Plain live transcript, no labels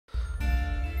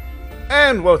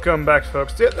And welcome back,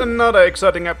 folks, to yet another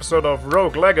exciting episode of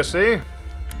Rogue Legacy.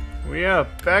 We are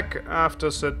back after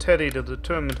Sir Teddy the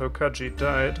Determined Hokage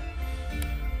died.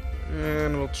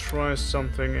 And we'll try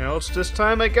something else. This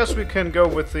time I guess we can go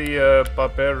with the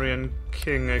Barbarian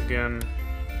King again.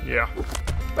 Yeah,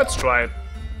 let's try it.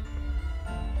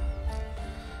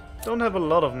 Don't have a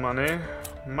lot of money.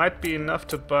 Might be enough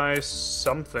to buy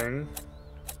something.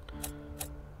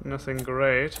 Nothing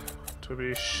great, to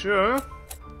be sure.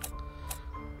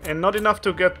 And not enough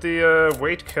to get the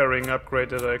weight carrying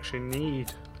upgrade that I actually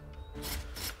need.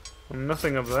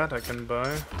 Nothing of that I can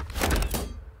buy.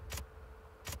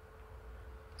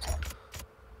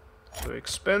 Too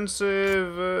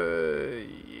expensive.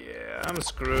 Yeah, I'm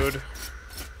screwed.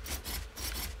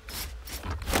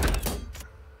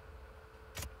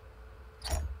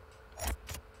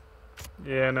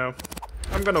 Yeah, no.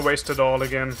 I'm gonna waste it all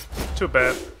again. Too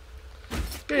bad.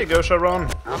 Here you go, Sharon.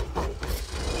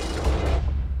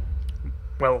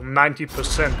 Well,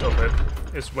 90% of it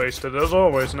is wasted, as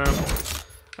always now.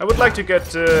 I would like to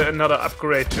get another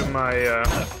upgrade to my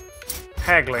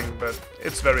haggling, but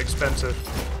it's very expensive.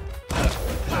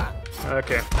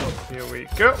 Okay, here we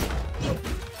go.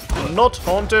 Not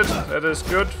haunted, that is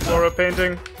good for a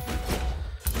painting.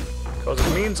 Because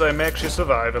it means I may actually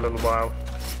survive a little while.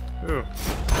 Ooh.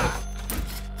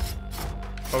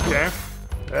 Okay,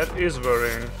 that is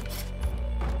worrying.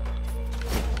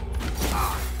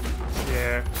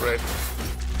 Yeah, great.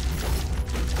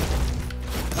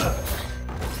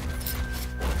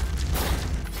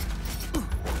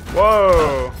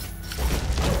 Whoa!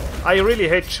 I really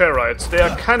hate Charites. They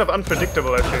are kind of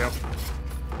unpredictable, I feel,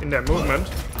 in their movement.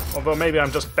 Although maybe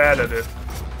I'm just bad at it.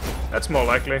 That's more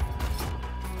likely.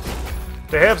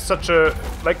 They have such a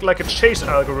like a chase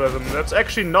algorithm that's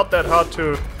actually not that hard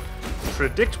to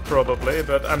predict, probably,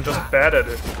 but I'm just bad at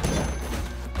it.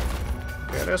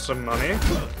 Okay, there's some money.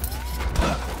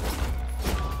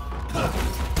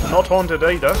 Not haunted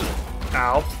either.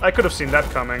 Ow. I could have seen that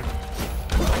coming.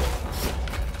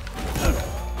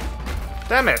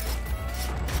 Damn it!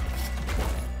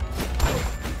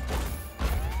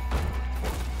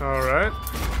 Alright.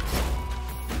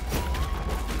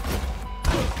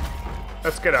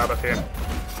 Let's get out of here.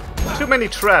 Too many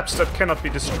traps that cannot be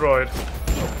destroyed.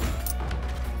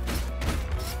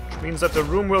 Which means that the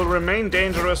room will remain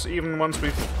dangerous even once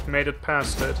we've made it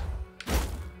past it.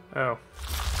 Oh.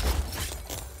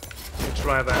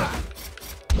 Try that.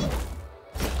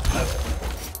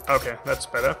 Okay, that's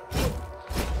better.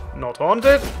 Not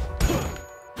haunted.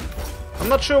 I'm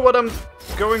not sure what I'm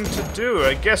going to do.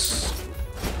 I guess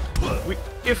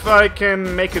if I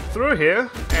can make it through here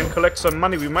and collect some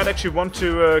money, we might actually want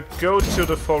to go to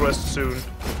the forest soon.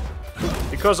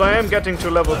 Because I am getting to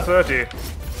level 30.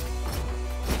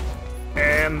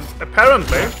 And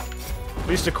apparently, at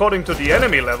least according to the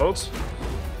enemy levels,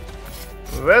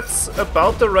 that's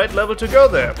about the right level to go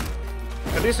there.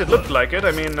 At least it looked like it.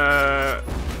 I mean,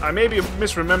 I may be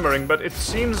misremembering, but it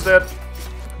seems that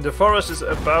the forest is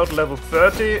about level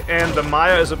 30 and the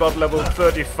Maya is about level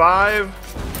 35.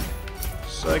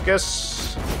 So I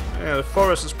guess yeah, the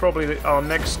forest is probably our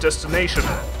next destination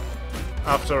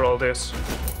after all this.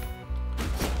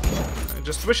 I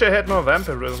just wish I had more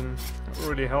vampirism. That would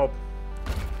really help.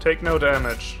 Take no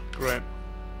damage. Great.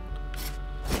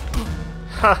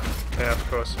 Ha! Yeah,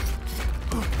 of course.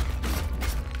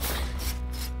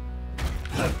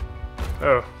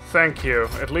 Oh, thank you.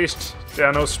 At least there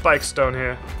are no spikes down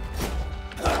here.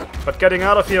 But getting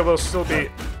out of here will still be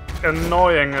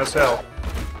annoying as hell.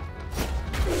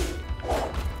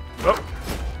 Oh,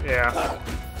 yeah.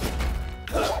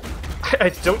 I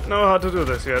don't know how to do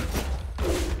this yet.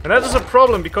 And that is a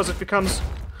problem because it becomes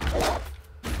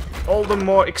all the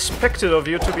more expected of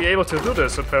you to be able to do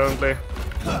this, apparently.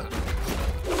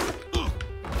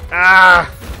 Ah!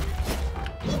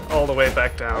 All the way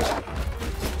back down.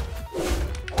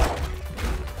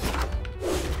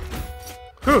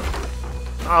 Whew!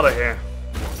 Out of here.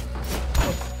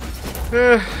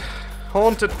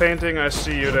 Haunted painting, I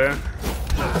see you there.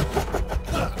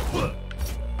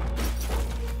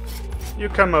 You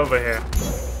come over here.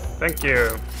 Thank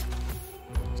you.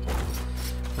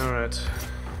 Alright.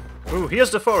 Ooh,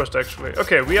 here's the forest, actually.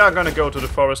 Okay, we are gonna go to the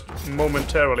forest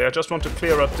momentarily. I just want to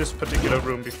clear out this particular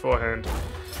room beforehand.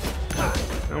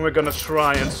 And we're gonna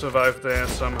try and survive there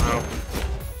somehow.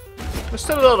 There's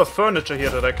still a lot of furniture here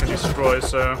that I can destroy,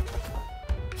 so...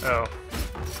 Oh.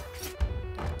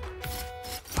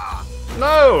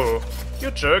 No! You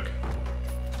jerk.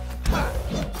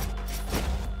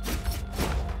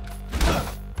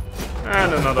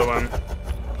 And another one.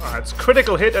 Ah, it's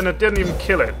critical hit and it didn't even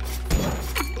kill it.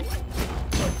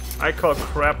 I call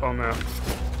crap on that.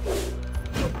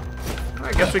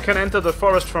 I guess we can enter the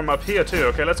forest from up here too.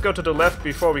 Okay, let's go to the left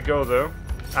before we go though.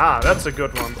 Ah, that's a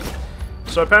good one.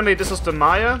 So apparently this is the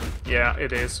Maya? Yeah,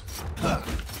 it is.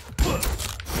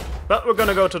 But we're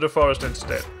gonna go to the forest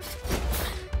instead.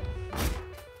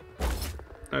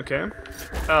 Okay.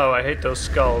 Oh, I hate those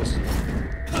skulls.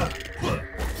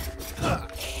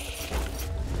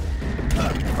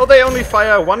 Oh, they only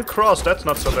fire one cross, that's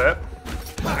not so bad.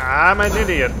 I'm an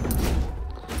idiot.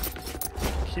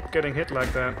 Keep getting hit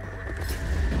like that.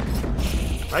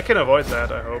 I can avoid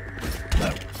that, I hope.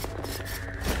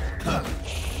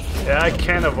 Yeah, I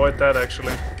can avoid that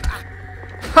actually.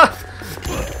 Ha!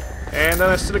 And then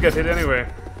I still get hit anyway.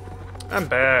 I'm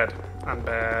bad. I'm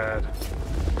bad.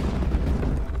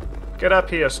 Get up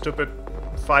here, stupid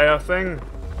fire thing.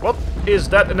 What is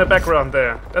that in the background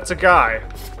there? That's a guy.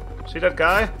 See that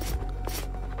guy?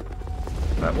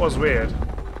 That was weird.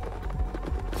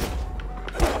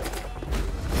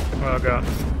 Oh god.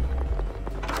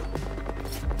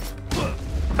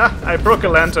 Ha! I broke a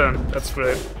lantern. That's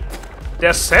great.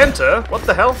 There's Santa? What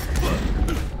the hell?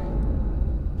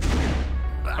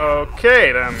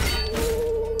 Okay then.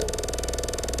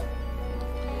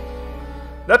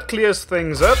 That clears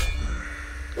things up.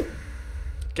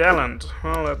 Gallant.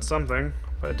 Well, that's something.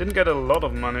 But I didn't get a lot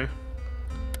of money.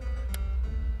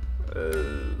 I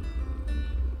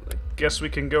guess we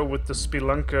can go with the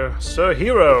Spelunker. Sir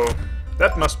Hero!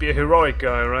 That must be a heroic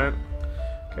guy, right?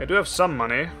 Okay, I do have some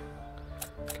money.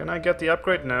 Can I get the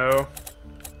upgrade? No.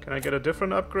 Can I get a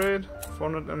different upgrade?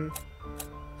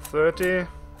 430?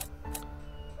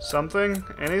 Something?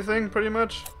 Anything, pretty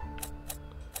much?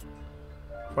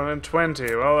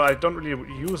 420. Well, I don't really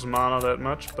use mana that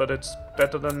much, but it's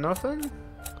better than nothing?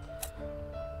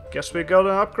 Guess we gotta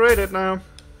upgrade it now.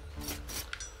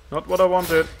 Not what I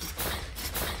wanted.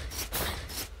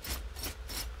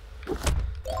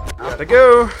 Gotta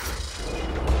go.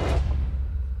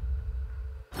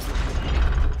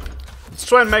 Let's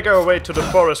try and make our way to the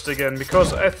forest again,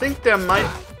 because I think there might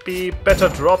be better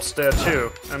drops there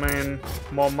too. I mean,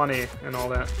 more money and all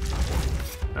that.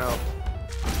 Oh.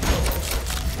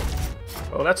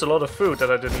 Well, that's a lot of food that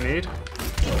I didn't need.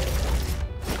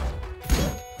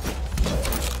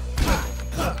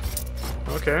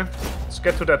 Okay, let's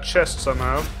get to that chest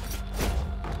somehow.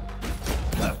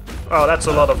 Oh, that's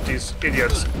a lot of these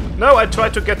idiots. No, I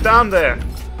tried to get down there.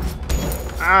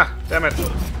 Ah, damn it.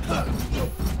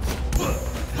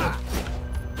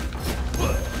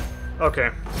 Okay.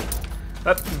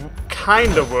 That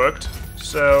kind of worked.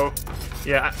 So,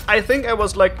 yeah, I think I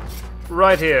was like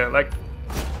right here. Like,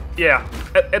 yeah,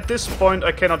 at this point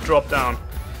I cannot drop down.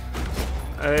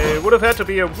 I would have had to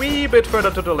be a wee bit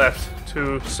further to the left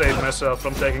to save myself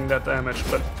from taking that damage,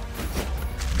 but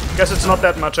I guess it's not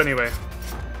that much anyway.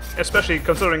 Especially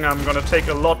considering I'm gonna take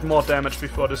a lot more damage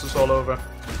before this is all over.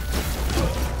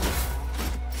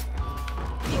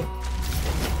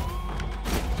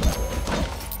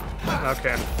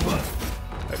 Okay.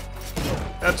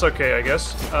 That's okay, I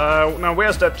guess. Now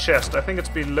where's that chest? I think it's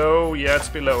below. Yeah, it's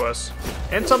below us.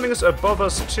 And something is above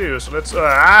us too, so let's...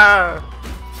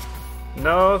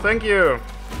 No, thank you.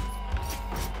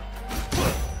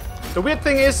 The weird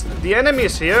thing is, the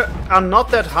enemies here are not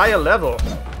that high a level.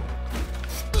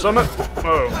 So I'm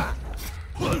oh.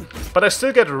 But I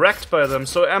still get wrecked by them,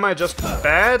 so am I just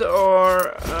bad,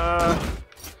 or...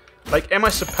 like, am I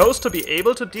supposed to be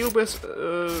able to deal with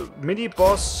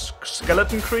mini-boss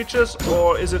skeleton creatures,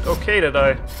 or is it okay that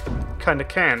I kinda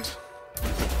can't?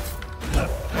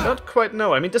 I don't quite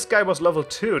know. I mean, this guy was level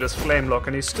 2, this Flamelock,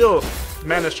 and he still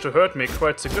managed to hurt me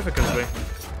quite significantly.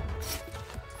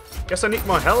 Guess I need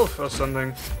more health or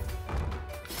something.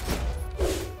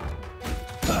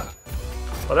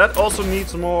 But that also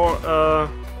needs more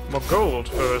gold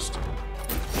first.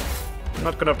 I'm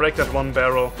not gonna break that one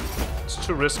barrel. It's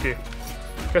too risky.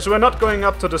 Okay, so we're not going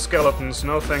up to the skeletons.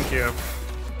 No, thank you.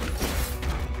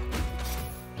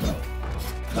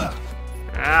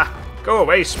 Ah, go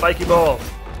away, spiky ball.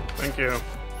 Thank you.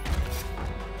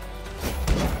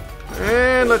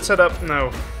 And let's head up.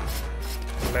 No.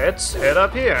 Let's head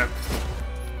up here.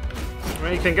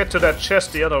 Well, you can get to that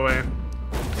chest the other way.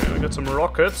 Okay, we got some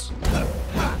rockets.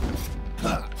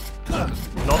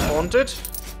 Not haunted.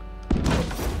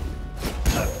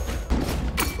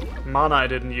 Mana I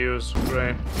didn't use.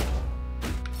 Great.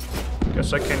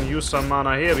 Guess I can use some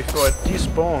mana here before it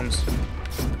despawns.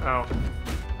 Oh.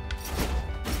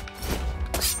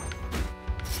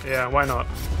 Yeah, why not?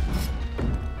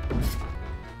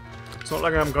 It's not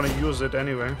like I'm gonna use it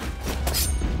anyway.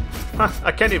 Ha,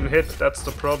 I can't even hit, that's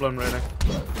the problem really.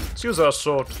 Let's use our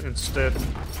sword instead.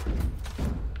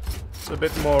 It's a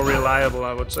bit more reliable,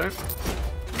 I would say.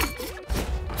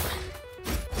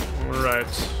 Alright.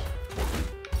 Alright.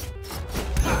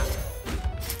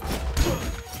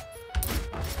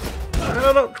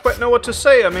 I don't quite know what to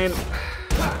say. I mean,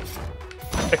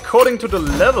 according to the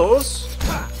levels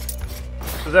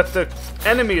that the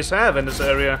enemies have in this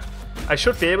area, I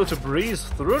should be able to breeze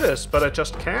through this, but I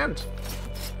just can't.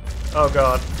 Oh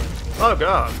god. Oh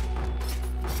god.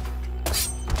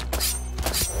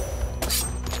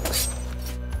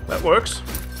 That works.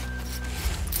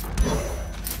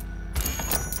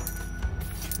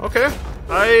 Okay.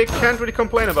 I can't really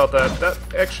complain about that. That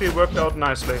actually worked out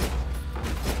nicely.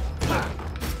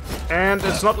 And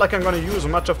it's not like I'm gonna use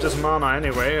much of this mana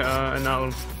anyway, and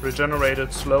I'll regenerate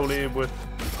it slowly with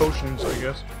potions, I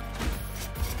guess.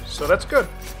 So that's good.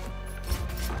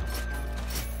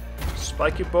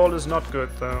 Spiky ball is not good,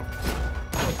 though.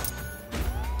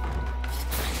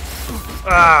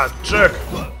 Ah, jerk!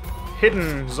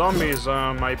 Hidden zombies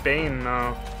are my bane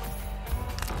now.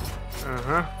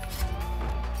 Uh-huh.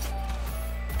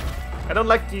 I don't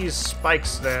like these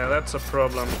spikes there, that's a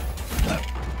problem.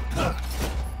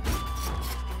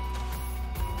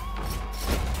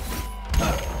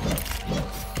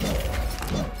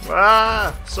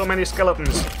 Ah! So many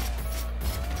skeletons.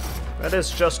 That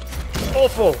is just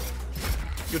awful!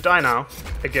 You die now.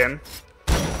 Again.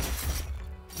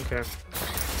 Okay.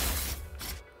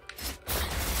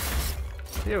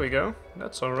 Here we go.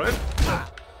 That's alright.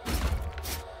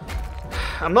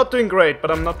 I'm not doing great,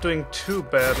 but I'm not doing too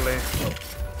badly.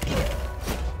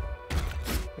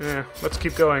 Yeah, let's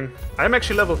keep going. I'm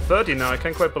actually level 30 now, I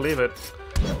can't quite believe it.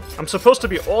 I'm supposed to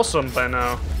be awesome by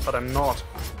now, but I'm not.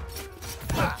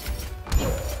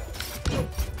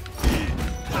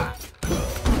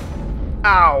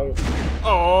 Ow!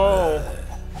 Oh!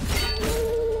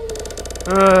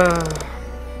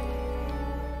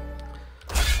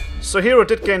 So Hero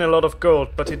did gain a lot of gold,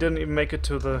 but he didn't even make it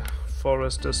to the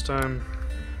forest this time.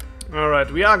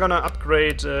 Alright, we are gonna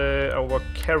upgrade our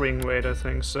carrying weight, I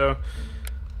think, so...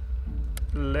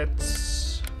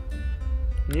 Let's...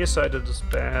 Nearsighted is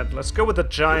bad. Let's go with the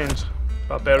giant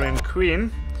barbarian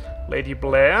queen, Lady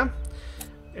Blair,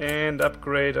 and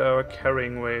upgrade our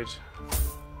carrying weight.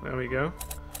 There we go.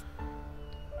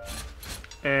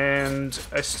 And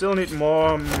I still need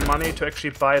more money to actually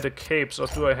buy the capes, or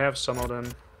do I have some of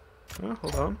them? Oh,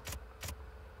 hold on.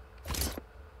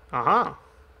 Aha!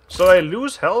 So I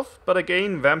lose health, but I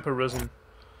gain vampirism.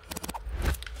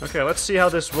 Okay, let's see how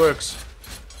this works.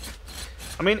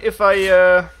 I mean, if I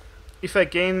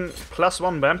gain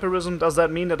 +1 vampirism, does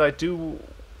that mean that I do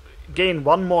gain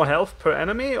 1 more health per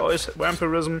enemy, or is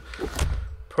vampirism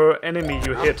per enemy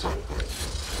you hit?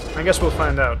 I guess we'll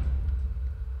find out.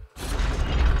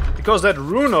 Because that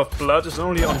rune of blood is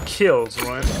only on kills,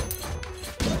 right?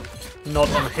 Not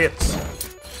on hits.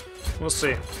 We'll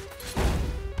see.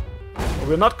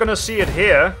 We're not gonna see it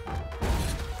here.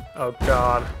 Oh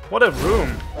god. What a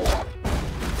room.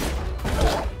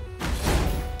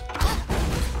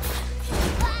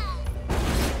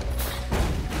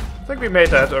 I think we made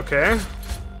that okay.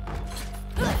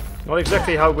 Not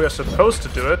exactly how we're supposed to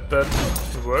do it, but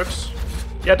it works.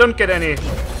 Yeah, I don't get any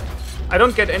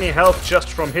health just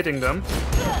from hitting them.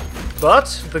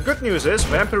 But the good news is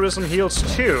vampirism heals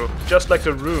too, just like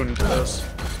the rune does.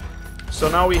 So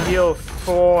now we heal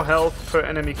 4 health per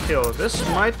enemy kill. This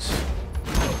might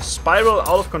spiral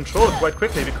out of control quite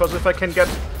quickly, because if I can get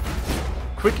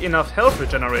quick enough health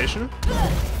regeneration,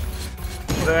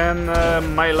 then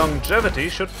my longevity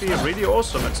should be really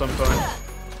awesome at some point.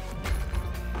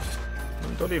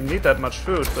 I don't even need that much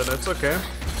food, but it's okay.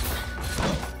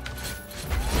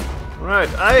 Right,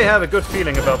 I have a good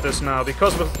feeling about this now,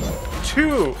 because with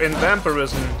 2 in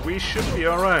vampirism, we should be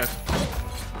alright.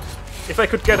 If I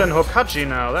could get an Hokage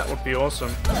now, that would be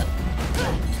awesome.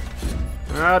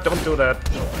 Ah, don't do that.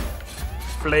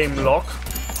 Flame lock.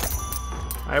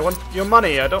 I want your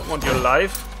money, I don't want your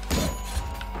life.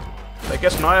 I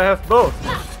guess now I have both.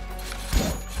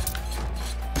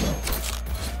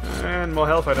 And more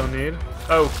health I don't need.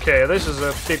 Okay, this is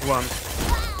a big one.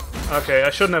 Okay, I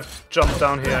shouldn't have jumped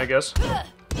down here, I guess.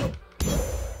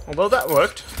 Although that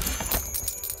worked.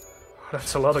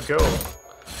 That's a lot of gold.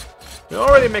 We're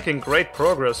already making great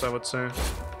progress, I would say.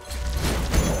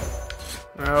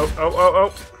 Oh, oh, oh,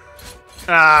 oh.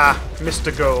 Ah, missed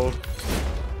the gold.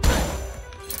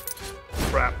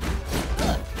 Crap.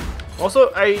 Also,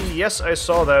 yes, I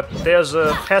saw that. There's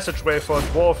a passageway for a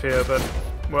dwarf here, but,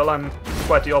 well, I'm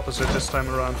quite the opposite this time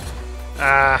around.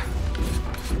 Ah.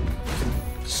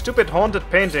 Stupid haunted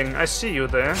painting, I see you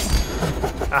there.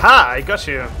 Aha, I got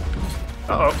you.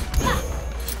 Uh-oh.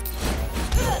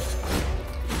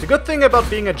 The good thing about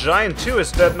being a giant too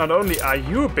is that not only are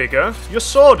you bigger, your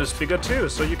sword is bigger too,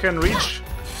 so you can reach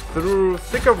through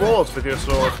thicker walls with your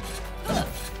sword.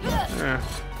 Yeah.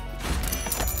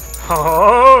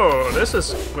 Oh, this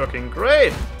is working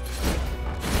great.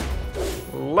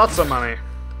 Lots of money.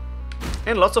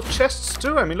 And lots of chests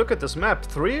too. I mean, look at this map.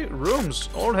 3 rooms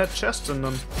all had chests in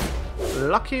them.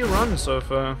 Lucky run so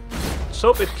far. Let's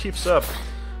hope it keeps up.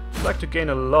 I'd like to gain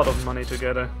a lot of money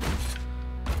together.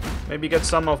 Maybe get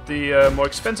some of the more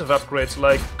expensive upgrades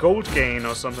like gold gain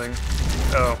or something.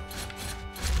 Oh.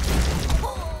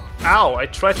 Ow, I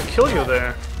tried to kill you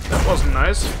there. That wasn't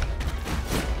nice.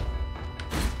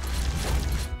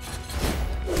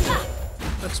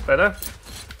 That's better.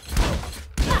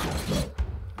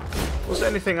 Was there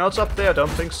anything else up there? I don't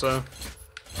think so.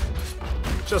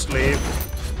 Just leave.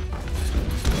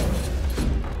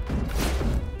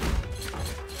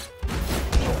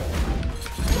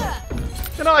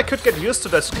 You know, I could get used to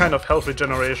this kind of health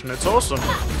regeneration. It's awesome.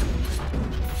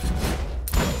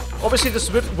 Obviously,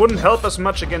 this wouldn't help us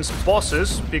much against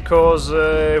bosses, because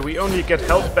we only get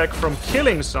health back from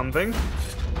killing something,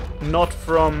 not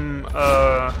from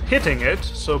hitting it.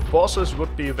 So bosses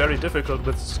would be very difficult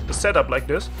with a setup like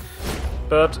this.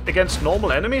 But against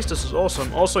normal enemies, this is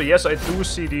awesome. Also, yes, I do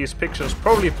see these pictures.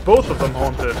 Probably both of them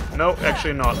haunted. No,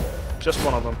 actually not. Just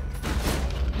one of them.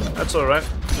 That's alright.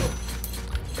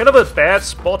 Kind of a bad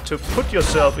spot to put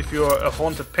yourself if you're a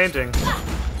haunted painting.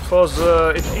 Because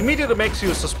it immediately makes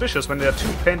you suspicious when there are 2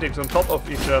 paintings on top of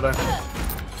each other.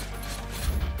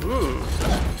 Ooh.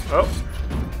 Oh.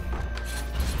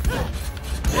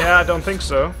 Yeah, I don't think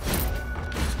so.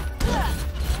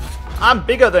 I'm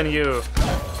bigger than you.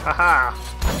 Haha.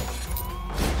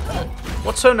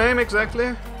 What's her name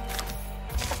exactly?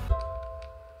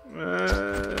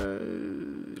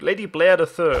 Lady Blair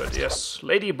III. Yes,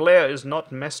 Lady Blair is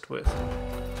not messed with.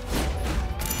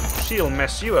 She'll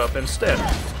mess you up instead.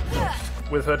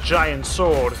 With her giant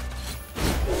sword.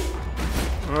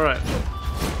 Alright.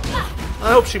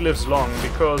 I hope she lives long,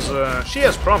 because she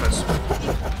has promise.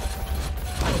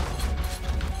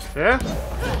 Yeah?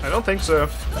 I don't think so.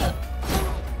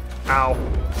 Ow.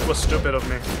 That was stupid of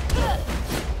me.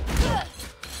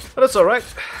 But it's alright.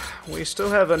 We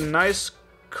still have a nice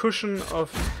cushion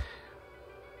of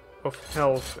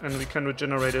health, and we can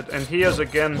regenerate it. And here's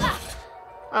again.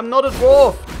 I'm not a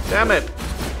dwarf! Damn it!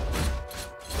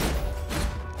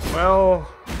 Well,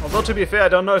 although to be fair, I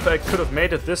don't know if I could have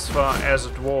made it this far as a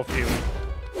dwarf even.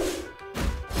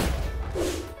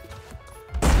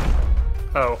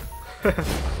 Oh.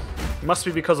 Must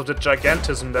be because of the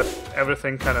gigantism that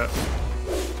everything kind of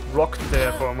rocked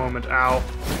there for a moment. Ow.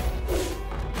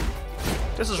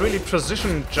 This is really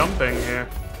precision jumping here.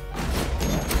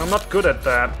 I'm not good at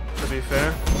that, to be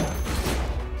fair.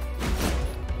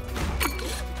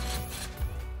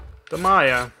 The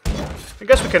Maya. I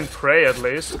guess we can pray at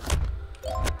least.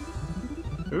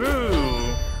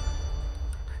 Ooh.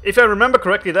 If I remember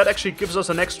correctly, that actually gives us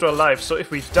an extra life, so if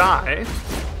we die,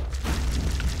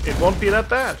 it won't be that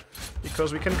bad,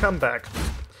 because we can come back.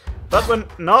 But when...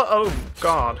 no... oh,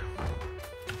 God.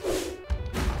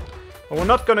 Well, we're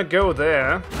not gonna go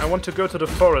there. I want to go to the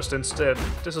forest instead.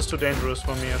 This is too dangerous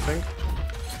for me, I think.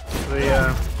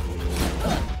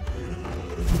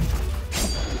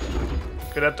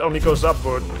 Okay, that only goes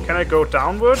upward. Can I go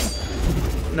downward?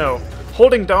 No.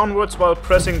 Holding downwards while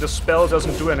pressing the spell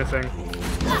doesn't do anything.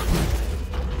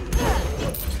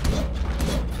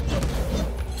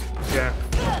 Yeah.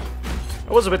 It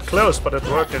was a bit close, but it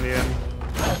worked in the end.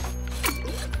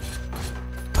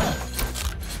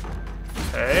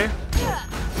 Okay.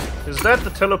 Is that the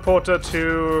teleporter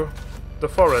to the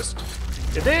forest?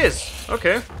 It is!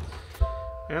 Okay.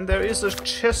 And there is a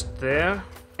chest there.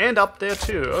 And up there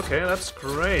too. Okay, that's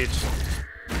great.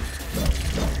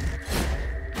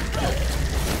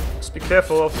 Let's be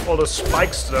careful of all the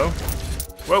spikes though.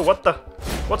 Whoa, what the?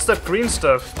 What's that green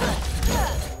stuff?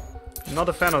 Not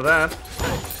a fan of that.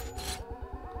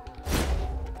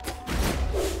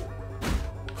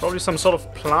 Probably some sort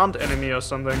of plant enemy or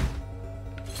something.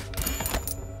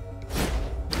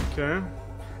 Okay.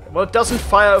 Well, it doesn't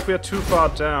fire if we are too far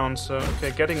down, so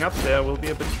okay, getting up there will be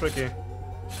a bit tricky.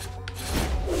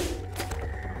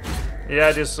 Yeah,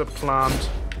 it is a plant.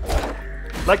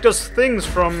 Like those things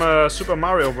from Super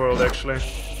Mario World, actually.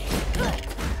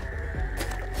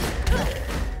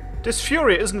 This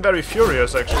Fury isn't very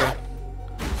furious, actually.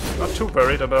 Not too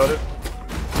worried about it.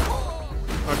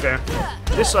 Okay.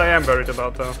 This I am worried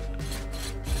about, though.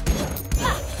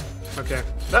 Okay.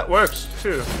 That works,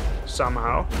 too.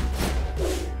 Somehow.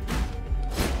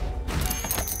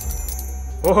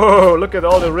 Whoa, look at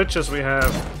all the riches we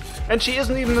have. And she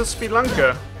isn't even a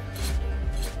spelunker.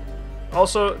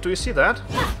 Also, do you see that?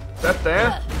 That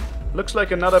there? Looks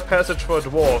like another passage for a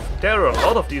dwarf. There are a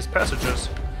lot of these passages.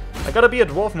 I gotta be a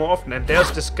dwarf more often, and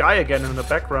there's this guy again in the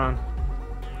background.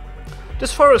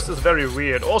 This forest is very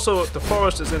weird. Also, the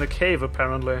forest is in a cave,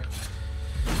 apparently.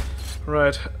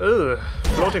 Right. Ugh.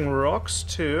 Floating rocks,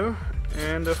 too.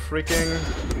 And a freaking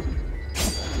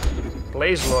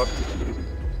blaze lock.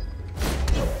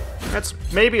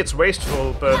 Maybe it's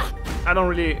wasteful, but I don't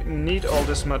really need all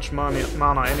this much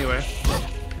mana anyway.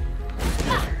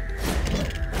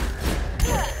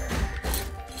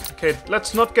 Okay,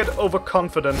 let's not get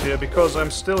overconfident here, because I'm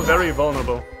still very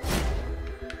vulnerable.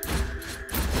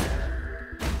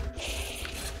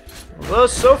 Well,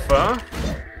 so far,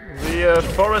 the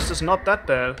forest is not that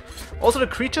bad. Also, the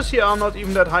creatures here are not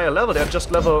even that high a level, they're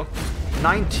just level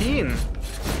 19.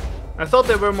 I thought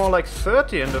they were more like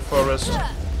 30 in the forest.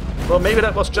 Well, maybe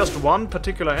that was just one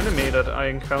particular enemy that I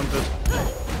encountered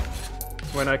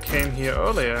when I came here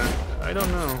earlier. I don't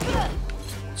know.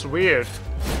 It's weird.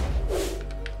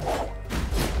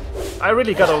 I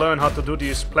really gotta learn how to do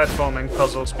these platforming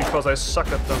puzzles because I suck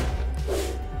at them.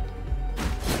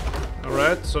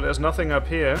 Alright, so there's nothing up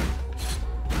here.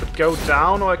 Could go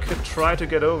down or I could try to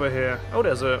get over here. Oh,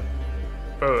 there's a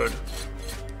bird.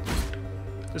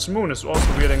 This moon is also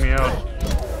weirding me out.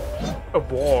 A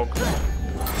warg.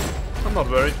 I'm not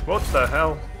worried. What the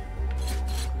hell?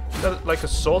 Is that like a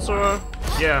sorcerer?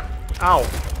 Yeah. Ow.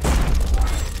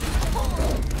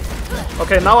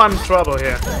 Okay, now I'm in trouble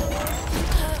here.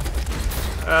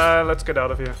 Let's get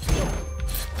out of here.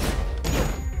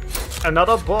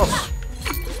 Another boss.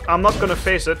 I'm not gonna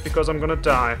face it because I'm gonna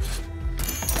die.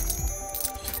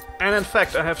 And in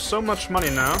fact, I have so much money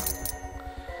now.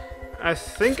 I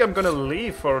think I'm gonna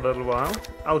leave for a little while.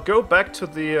 I'll go back to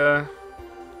the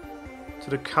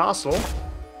castle.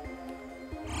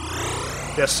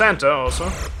 There's Santa also,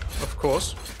 of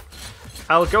course.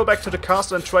 I'll go back to the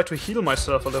castle and try to heal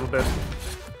myself a little bit.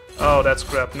 Oh, that's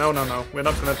crap. No, no, no. We're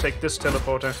not gonna take this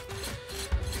teleporter.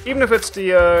 Even if it's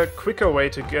the quicker way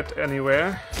to get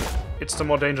anywhere, it's the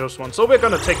more dangerous one. So we're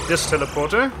gonna take this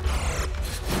teleporter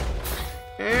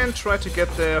and try to get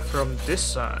there from this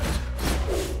side.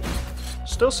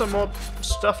 Still some more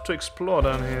stuff to explore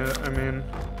down here. I mean,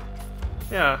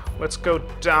 yeah, let's go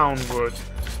downward.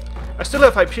 I still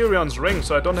have Hyperion's ring,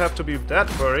 so I don't have to be that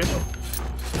worried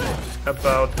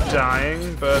about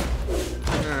dying, but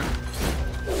yeah.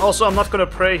 Also, I'm not gonna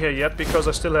pray here yet because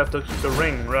I still have the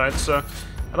ring, right? So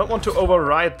I don't want to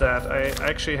override that. I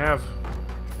actually have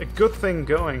a good thing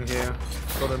going here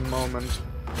for the moment.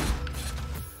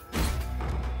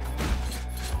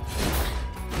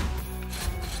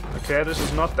 Okay, this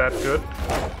is not that good.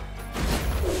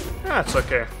 That's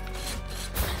okay.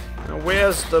 Now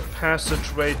where's the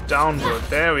passageway downward?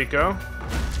 There we go.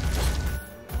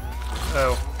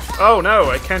 Oh. Oh no,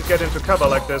 I can't get into cover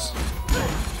like this.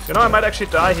 You know, I might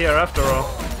actually die here after all.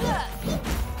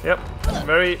 Yep,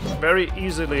 very, very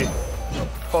easily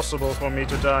possible for me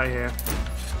to die here.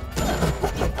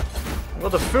 Well,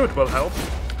 the food will help.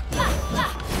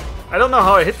 I don't know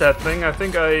how I hit that thing. I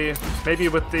think I... maybe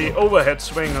with the overhead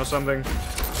swing or something.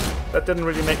 That didn't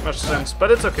really make much sense,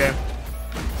 but it's okay.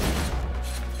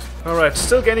 Alright,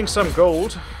 still gaining some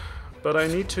gold. But I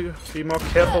need to be more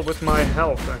careful with my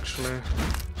health, actually.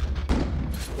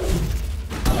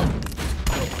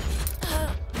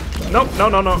 Nope, no,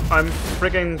 no, no. I'm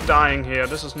frigging dying here.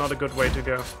 This is not a good way to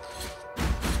go.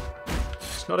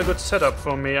 It's not a good setup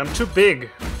for me. I'm too big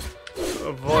to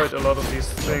avoid a lot of these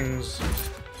things.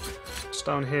 It's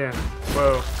down here.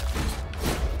 Whoa.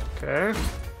 Okay.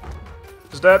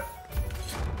 Is that...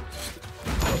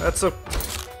 that's a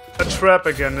trap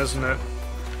again, isn't it?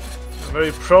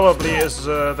 Very probably is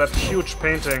that huge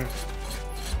painting.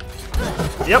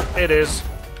 Yep, it is.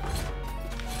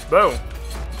 Whoa.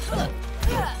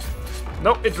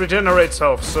 Nope, it regenerates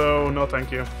health, so no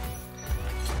thank you.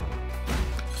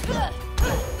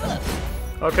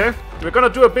 Okay, we're gonna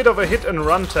do a bit of a hit and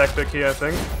run tactic here, I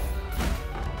think.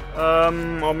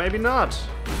 Or maybe not.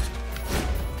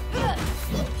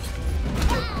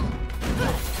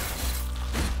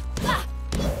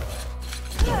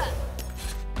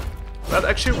 That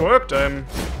actually worked. I'm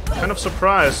kind of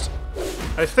surprised.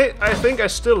 I think I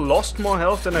still lost more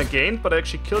health than I gained, but I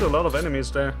actually killed a lot of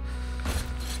enemies there.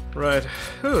 Right.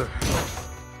 Whew.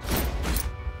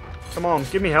 Come on,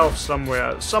 give me health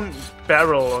somewhere. Some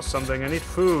barrel or something. I need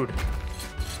food.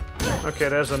 Okay,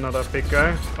 there's another big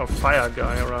guy. Or fire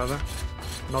guy, rather.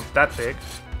 Not that big.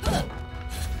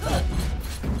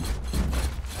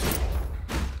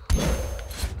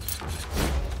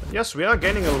 Yes, we are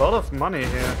gaining a lot of money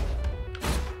here.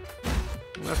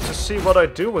 I have to see what I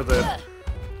do with it.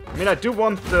 I mean, I do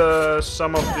want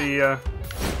some of the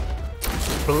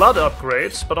blood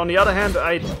upgrades, but on the other hand,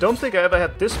 I don't think I ever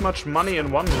had this much money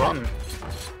in one run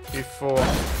before.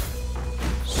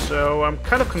 So I'm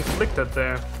kind of conflicted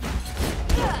there.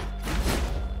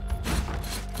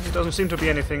 There doesn't seem to be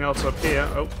anything else up here.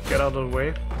 Oh, get out of the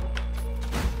way.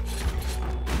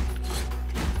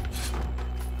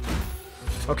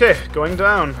 Okay, going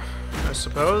down, I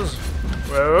suppose.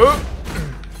 Whoa!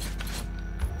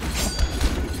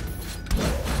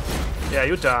 Yeah,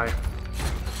 you die.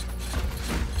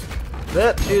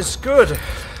 That is good,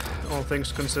 all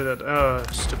things considered. Oh,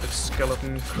 stupid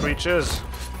skeleton creatures.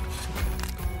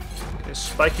 Okay,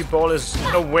 Spiky Ball is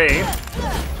away.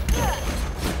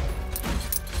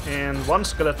 And one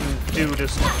skeleton dude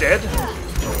is dead.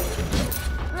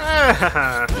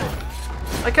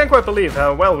 I can't quite believe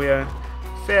how well we are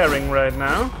faring right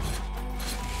now.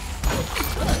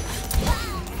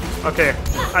 Okay,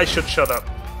 I should shut up.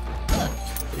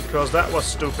 Because that was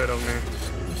stupid of me.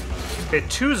 Okay,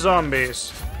 2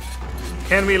 zombies.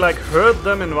 Can we, like, herd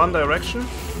them in one direction?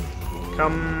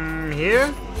 Come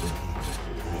here.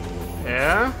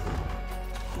 Yeah.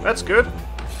 That's good.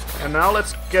 And now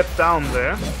let's get down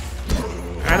there.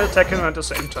 And attack him at the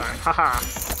same time. Haha.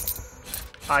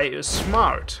 I is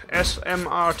smart.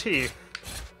 SMRT.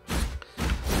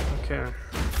 Okay.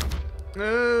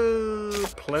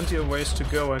 Plenty of ways to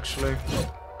go, actually.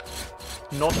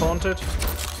 Not haunted.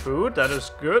 Food, that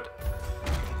is good.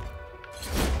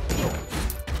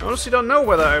 I honestly don't know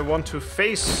whether I want to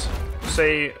face,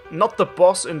 say, not the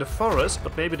boss in the forest,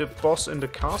 but maybe the boss in the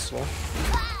castle.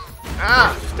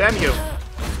 Ah, damn you.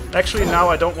 Actually, now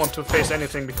I don't want to face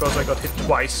anything because I got hit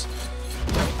twice.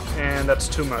 And that's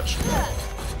too much.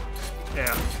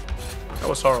 Yeah, that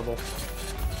was horrible.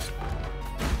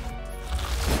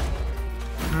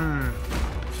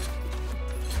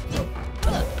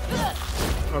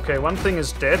 Okay, one thing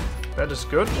is dead. That is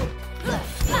good.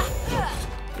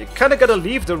 You kinda gotta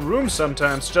leave the room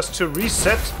sometimes just to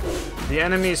reset the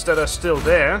enemies that are still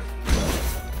there,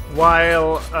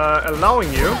 while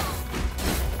allowing you...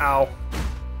 Ow.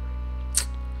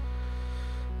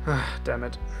 Damn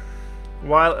it.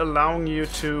 While allowing you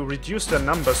to reduce their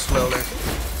numbers slowly.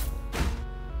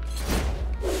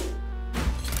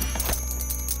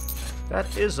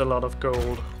 That is a lot of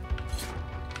gold.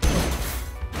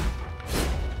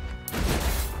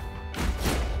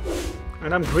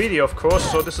 And I'm greedy, of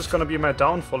course, so this is gonna be my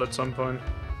downfall at some point.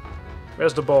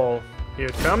 Where's the ball? Here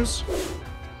it comes.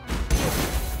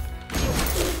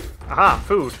 Aha,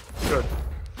 food. Good.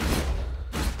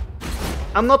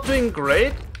 I'm not doing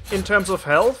great in terms of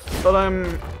health, but I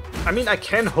mean, I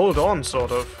can hold on,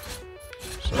 sort of.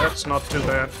 So that's not too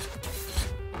bad.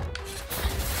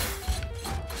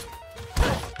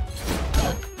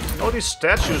 And all these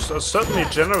statues are certainly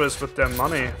generous with their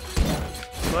money.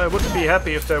 I wouldn't be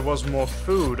happy if there was more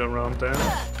food around there.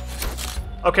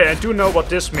 Okay, I do know what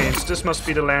this means. This must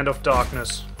be the Land of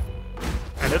Darkness.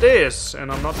 And it is,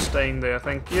 and I'm not staying there,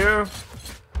 thank you.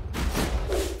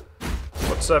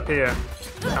 What's up here?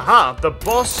 Aha, the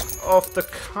boss of the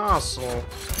castle.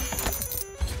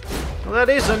 Well, that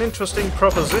is an interesting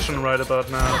proposition right about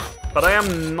now. But I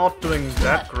am not doing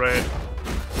that great.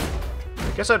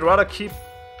 I guess I'd rather keep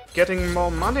getting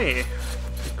more money.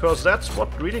 Because that's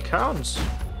what really counts.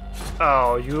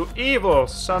 Oh, you evil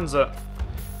sons of...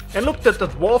 And look, that the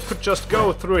dwarf could just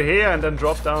go through here and then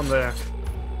drop down there.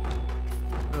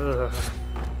 Ugh.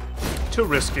 Too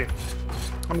risky.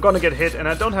 I'm gonna get hit and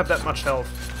I don't have that much health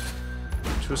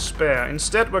to spare.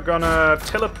 Instead, we're gonna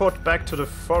teleport back to the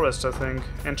forest, I think,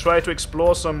 and try to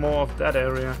explore some more of that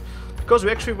area. Because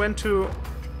we actually went to,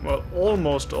 well,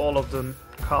 almost all of the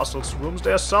castle's rooms.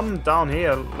 There are some down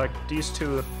here, like these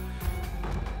two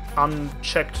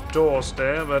unchecked doors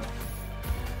there, but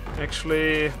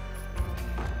actually...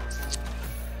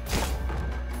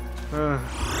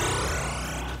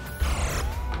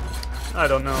 I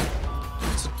don't know.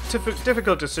 It's a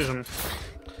difficult decision.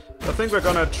 I think we're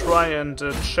gonna try and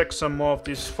check some more of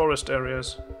these forest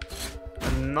areas.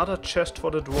 Another chest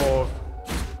for the dwarf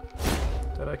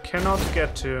that I cannot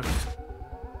get to.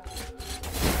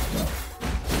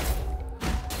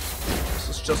 This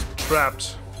is just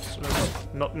trapped, so there's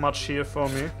not much here for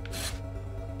me.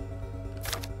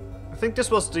 I think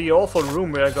this was the awful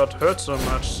room where I got hurt so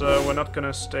much, so we're not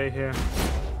gonna stay here.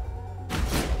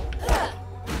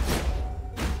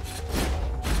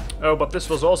 Oh, but this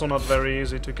was also not very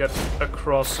easy to get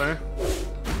across, eh?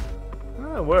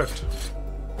 Ah, it worked.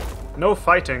 No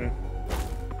fighting.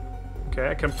 Okay,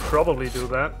 I can probably do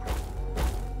that.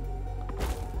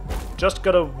 Just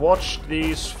gotta watch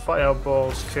these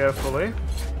fireballs carefully.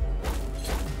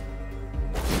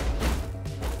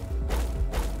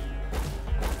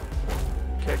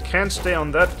 Okay, can't stay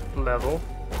on that level.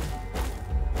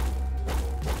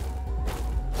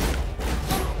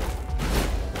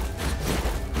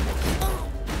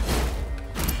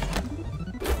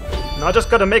 Now I just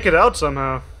gotta make it out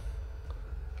somehow.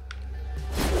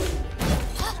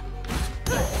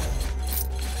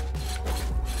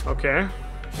 Okay.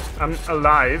 I'm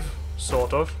alive,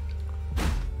 sort of.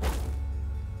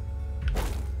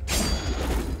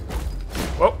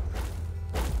 Whoa.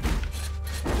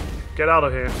 Get out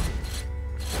of here.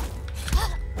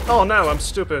 Oh no, I'm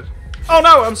stupid. Oh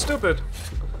no, I'm stupid!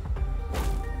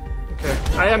 Okay,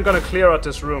 I am gonna clear out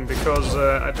this room because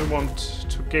I do want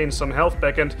to gain some health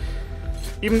back, and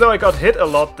even though I got hit a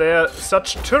lot there,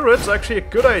 such turrets are actually a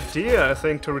good idea, I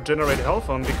think, to regenerate health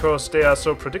on, because they are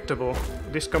so predictable,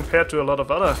 at least compared to a lot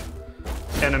of other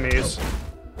enemies.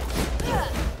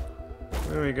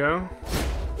 There we go.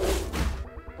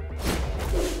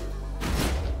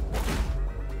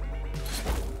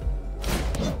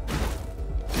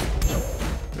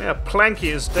 Yeah,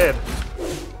 Planky is dead.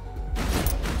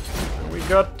 And we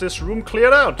got this room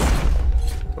cleared out,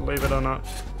 believe it or not.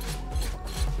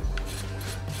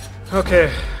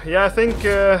 Okay, yeah, I think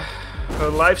her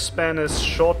lifespan is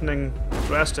shortening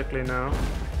drastically now.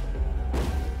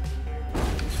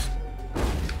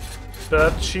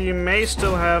 But she may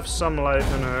still have some life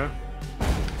in her.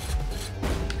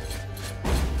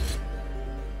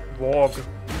 Warg.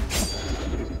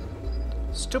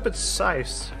 Stupid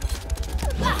size.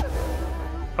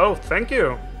 Oh, thank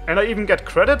you. And I even get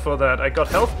credit for that. I got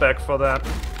health back for that.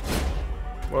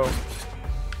 Whoa.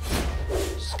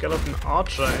 Skeleton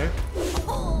archer, eh?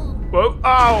 Whoa,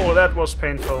 ow, that was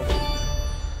painful.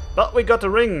 But we got the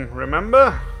ring,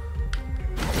 remember?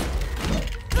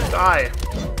 Die.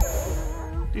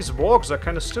 These wargs are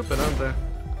kind of stupid, aren't they?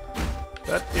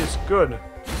 That is good.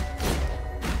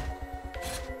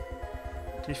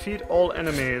 Defeat all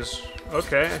enemies.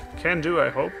 Okay, can do, I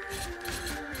hope.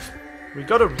 We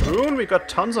got a rune, we got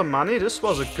tons of money. This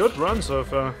was a good run so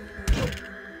far.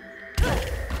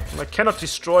 I cannot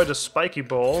destroy the spiky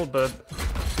ball, but...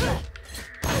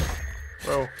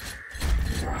 Whoa.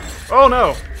 Oh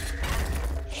no!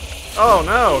 Oh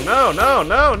no, no, no,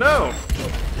 no, no!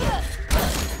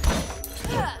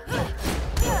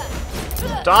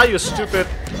 Die, you stupid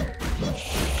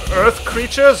earth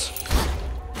creatures!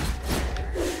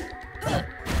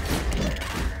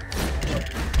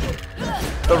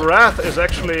 The wrath is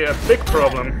actually a big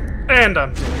problem. And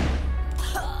I'm dead.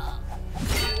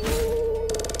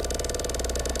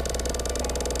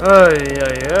 Ay,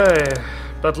 ay, ay.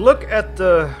 But look at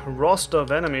the roster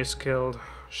of enemies killed.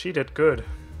 She did good.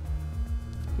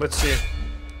 Let's see.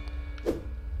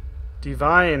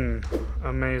 Divine.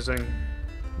 Amazing.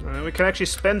 We can actually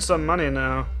spend some money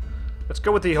now. Let's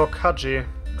go with the Hokage.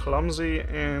 Clumsy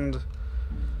and...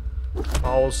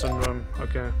 Bowel syndrome.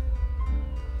 Okay.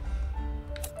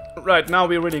 Right, now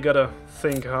we really gotta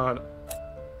think hard.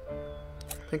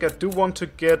 I think I do want to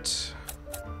get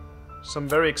some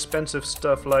very expensive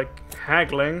stuff like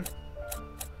haggling,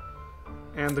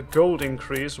 and the gold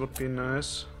increase would be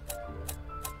nice.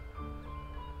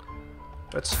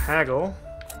 Let's haggle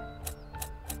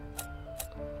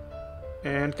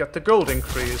and get the gold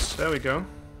increase. There we go.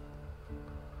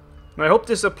 And I hope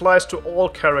this applies to all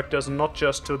characters, not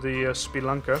just to the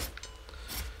Spelunker.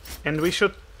 And we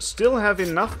should still have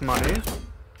enough money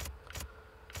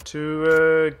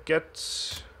to get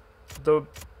the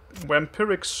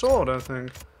vampiric sword, I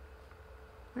think.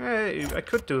 Hey, I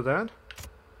could do that.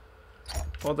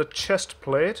 Or the chest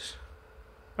plate.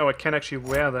 Oh, I can't actually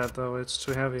wear that though, it's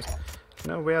too heavy.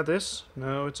 Can I wear this?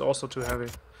 No, it's also too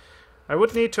heavy. I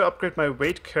would need to upgrade my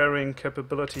weight carrying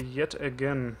capability yet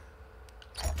again.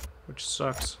 Which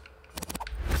sucks.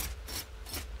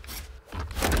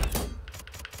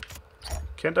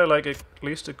 Can't I like at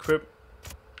least equip...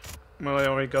 Well, I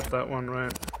already got that one,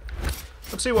 right.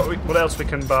 Let's see what else we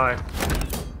can buy.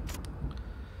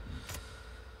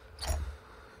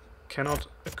 Cannot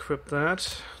equip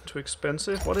that. Too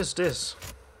expensive. What is this?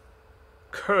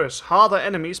 Curse. Harder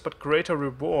enemies but greater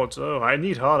rewards. Oh, I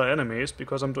need harder enemies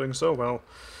because I'm doing so well.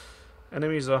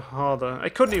 Enemies are harder. I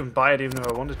couldn't even buy it even if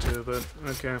I wanted to, but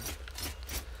okay.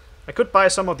 I could buy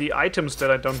some of the items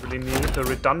that I don't really need, the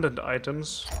redundant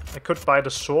items. I could buy the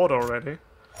sword already.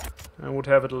 I would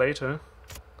have it later.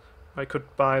 I could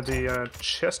buy the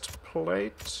chest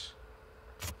plate,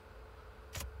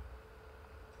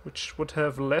 which would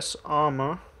have less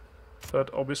armor,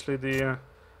 but obviously the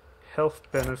health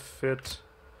benefit.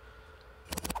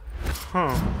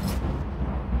 Huh.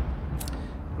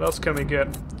 What else can we get?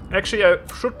 Actually, I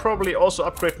should probably also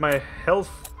upgrade my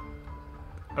health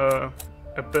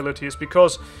abilities,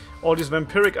 because all these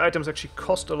vampiric items actually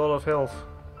cost a lot of health.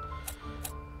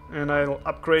 And I'll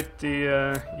upgrade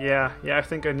the... yeah, I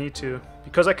think I need to.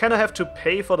 Because I kind of have to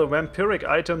pay for the vampiric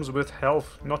items with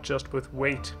health, not just with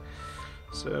weight.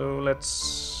 So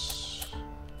let's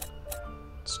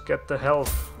get the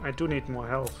health. I do need more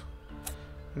health.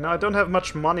 Now I don't have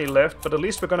much money left, but at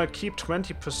least we're gonna keep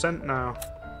 20% now.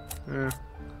 Yeah.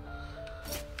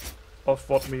 Of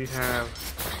what we have.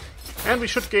 And we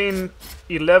should gain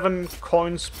 11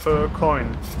 coins per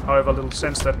coin, however little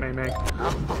sense that may make.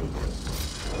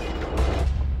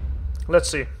 Let's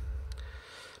see.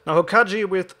 Now Hokage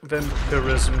with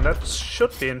vampirism, that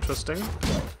should be interesting.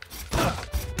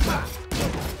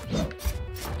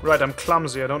 Right, I'm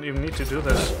clumsy, I don't even need to do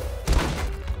this.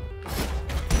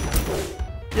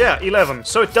 Yeah, 11,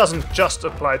 so it doesn't just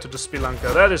apply to the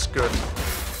Spelunker, that is good.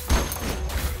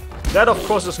 That, of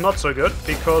course, is not so good,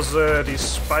 because these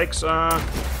spikes are...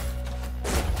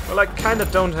 well, I kinda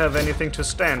don't have anything to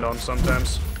stand on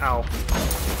sometimes. Ow.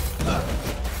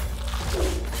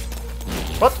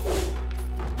 What?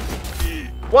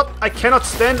 What? I cannot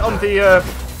stand on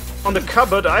the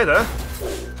cupboard either.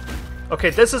 Okay,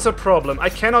 this is a problem. I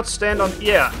cannot stand on...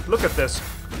 yeah, look at this.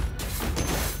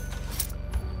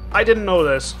 I didn't know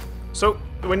this. So,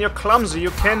 when you're clumsy,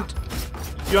 you can't...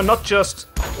 you're not just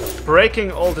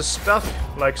breaking all the stuff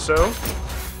like so,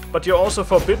 but you're also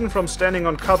forbidden from standing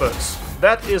on cupboards.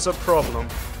 That is a problem.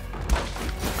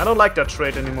 I don't like that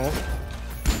trait anymore.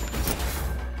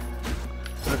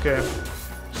 Okay.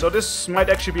 So this might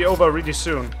actually be over really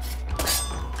soon.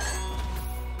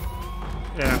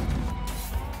 Yeah.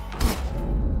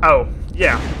 Oh,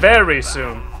 yeah, very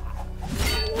soon.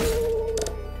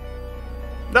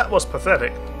 That was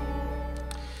pathetic.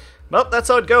 Well, that's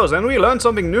how it goes, and we learned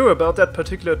something new about that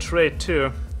particular trait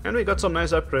too. And we got some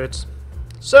nice upgrades.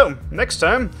 So, next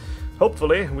time,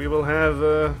 hopefully, we will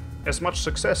have as much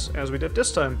success as we did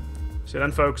this time. See you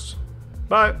then, folks.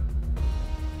 Bye!